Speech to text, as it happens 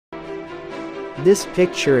This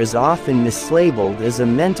picture is often mislabeled as a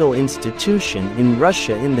mental institution in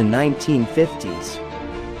Russia in the 1950s.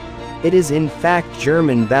 It is in fact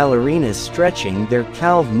German ballerinas stretching their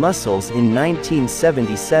calve muscles in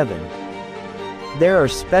 1977. There are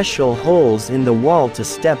special holes in the wall to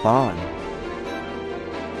step on.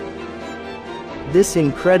 This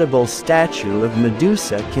incredible statue of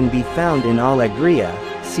Medusa can be found in Alegria,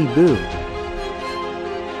 Cebu.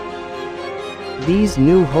 These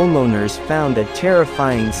new homeowners found a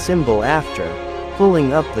terrifying symbol after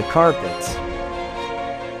pulling up the carpets.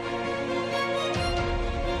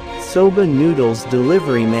 Soba Noodles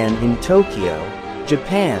Delivery Man in Tokyo,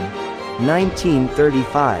 Japan,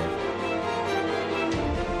 1935.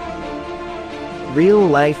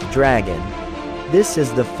 Real-life dragon. This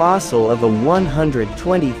is the fossil of a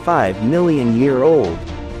 125-million-year-old,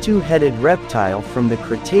 two-headed reptile from the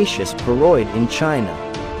Cretaceous Peroid in China.